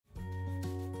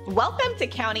Welcome to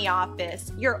County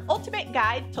Office, your ultimate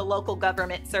guide to local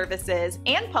government services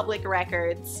and public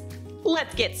records.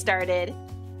 Let's get started.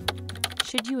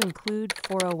 Should you include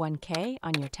 401k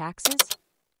on your taxes?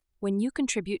 When you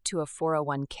contribute to a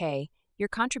 401k, your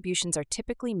contributions are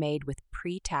typically made with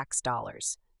pre-tax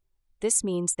dollars. This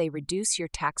means they reduce your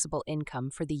taxable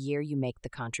income for the year you make the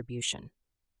contribution.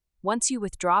 Once you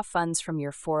withdraw funds from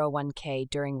your 401k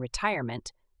during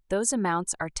retirement, those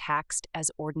amounts are taxed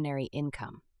as ordinary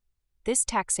income. This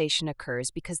taxation occurs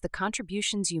because the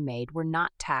contributions you made were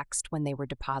not taxed when they were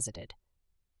deposited.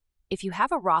 If you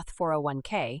have a Roth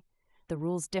 401k, the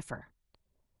rules differ.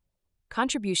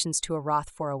 Contributions to a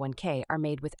Roth 401k are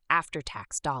made with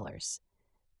after-tax dollars.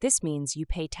 This means you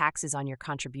pay taxes on your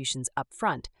contributions up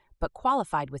front, but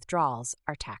qualified withdrawals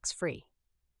are tax-free.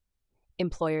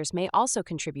 Employers may also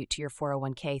contribute to your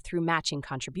 401k through matching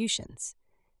contributions.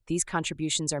 These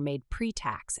contributions are made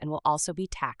pre-tax and will also be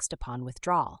taxed upon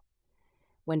withdrawal.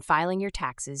 When filing your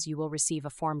taxes, you will receive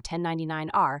a Form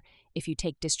 1099-R if you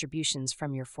take distributions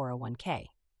from your 401k.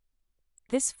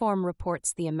 This form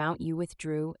reports the amount you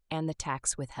withdrew and the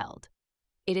tax withheld.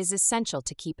 It is essential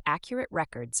to keep accurate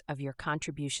records of your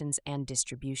contributions and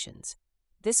distributions.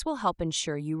 This will help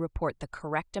ensure you report the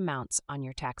correct amounts on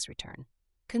your tax return.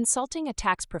 Consulting a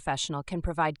tax professional can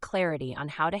provide clarity on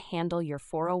how to handle your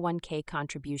 401k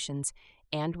contributions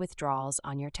and withdrawals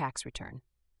on your tax return.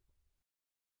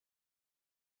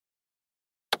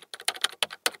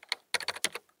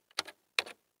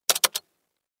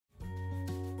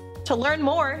 To learn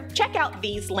more, check out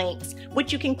these links,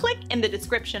 which you can click in the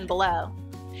description below.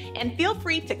 And feel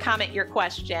free to comment your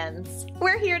questions.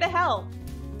 We're here to help.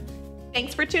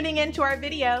 Thanks for tuning in to our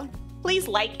video. Please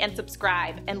like and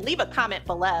subscribe and leave a comment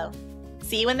below.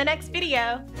 See you in the next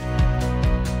video.